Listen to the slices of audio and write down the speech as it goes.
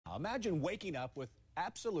Imagine waking up with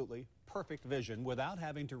absolutely perfect vision without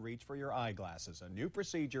having to reach for your eyeglasses. A new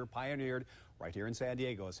procedure pioneered right here in San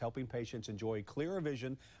Diego is helping patients enjoy clearer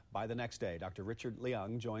vision by the next day. Dr. Richard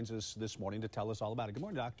Leung joins us this morning to tell us all about it. Good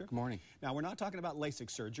morning, doctor. Good morning. Now, we're not talking about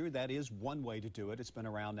LASIK surgery. That is one way to do it. It's been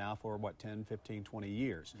around now for, what, 10, 15, 20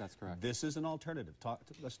 years. That's correct. This is an alternative.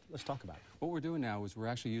 Let's talk about it. What we're doing now is we're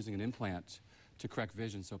actually using an implant to correct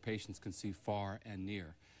vision so patients can see far and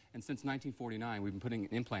near. And since 1949, we've been putting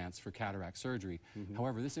implants for cataract surgery.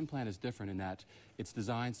 However, this implant is different in that it's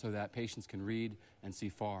designed so that patients can read and see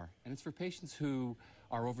far. And it's for patients who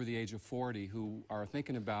are over the age of 40 who are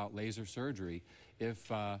thinking about laser surgery if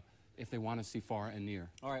they want to see far and near.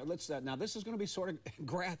 All right, let's, now this is going to be sort of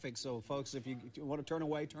graphic, so folks, if you want to turn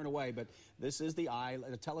away, but this is the eye.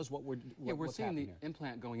 Tell us what we're seeing the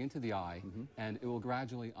implant going into the eye, and it will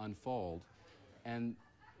gradually unfold. And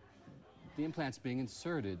the implant's being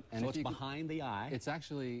inserted. And so it's behind the eye? It's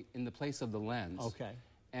actually in the place of the lens. Okay.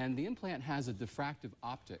 And the implant has a diffractive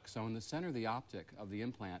optic. So in the center of the optic of the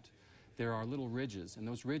implant, there are little ridges. And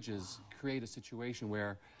those ridges create a situation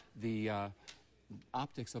where the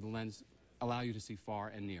optics of the lens allow you to see far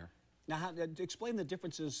and near. Now, explain the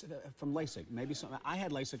differences from LASIK. Maybe I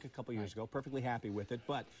had LASIK a couple years ago, perfectly happy with it,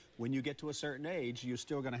 but when you get to a certain age, you're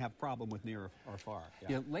still going to have a problem with near or far.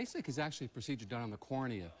 Yeah, LASIK is actually a procedure done on the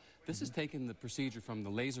cornea. This is taking the procedure from the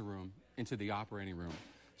laser room into the operating room.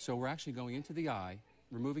 So we're actually going into the eye,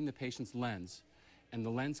 removing the patient's lens, and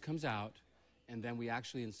the lens comes out, and then we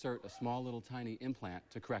actually insert a small little tiny implant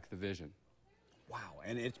to correct the vision. Wow,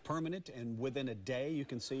 and it's permanent, and within a day you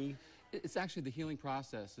can see? It's actually, the healing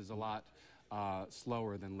process is a lot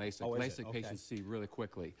slower than LASIK. Oh, LASIK okay. patients see really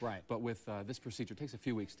quickly. Right. But with this procedure, it takes a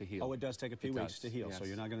few weeks to heal. Oh, it does take a few weeks to heal, yes. So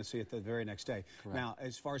you're not going to see it the very next day. Correct. Now,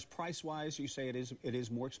 as far as price-wise, you say it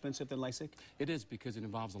is more expensive than LASIK? It is, because it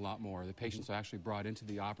involves a lot more. The patients are actually brought into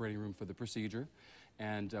the operating room for the procedure,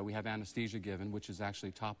 and we have anesthesia given, which is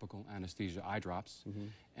actually topical anesthesia eye drops.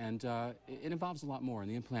 And it involves a lot more,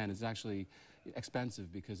 and the implant is actually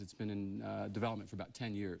expensive because it's been in development for about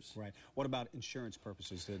 10 years. Right. What about insurance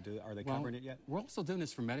purposes? Are they covering it yet? We're also doing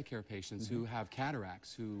this for Medicare patients who have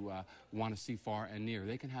cataracts, who want to see far and near.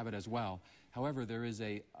 They can have it as well. However, there is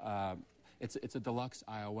it's a deluxe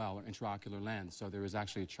IOL, or intraocular lens, so there is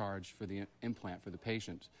actually a charge for the implant for the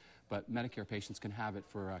patient. But Medicare patients can have it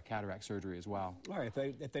for cataract surgery as well. All right.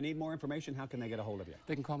 If they need more information, how can they get a hold of you?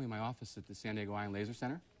 They can call me in my office at the San Diego Eye and Laser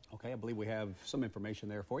Center. Okay, I believe we have some information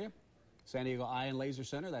there for you. San Diego Eye and Laser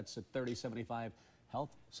Center, that's at 3075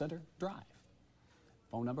 Health Center Drive.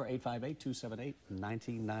 Phone number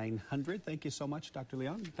 858-278-9900. Thank you so much, Dr.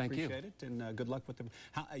 Leung. Thank you. Appreciate it, and good luck with them.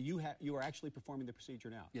 You are actually performing the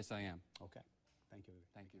procedure now? Yes, I am. Okay. Thank you.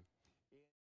 Thank you.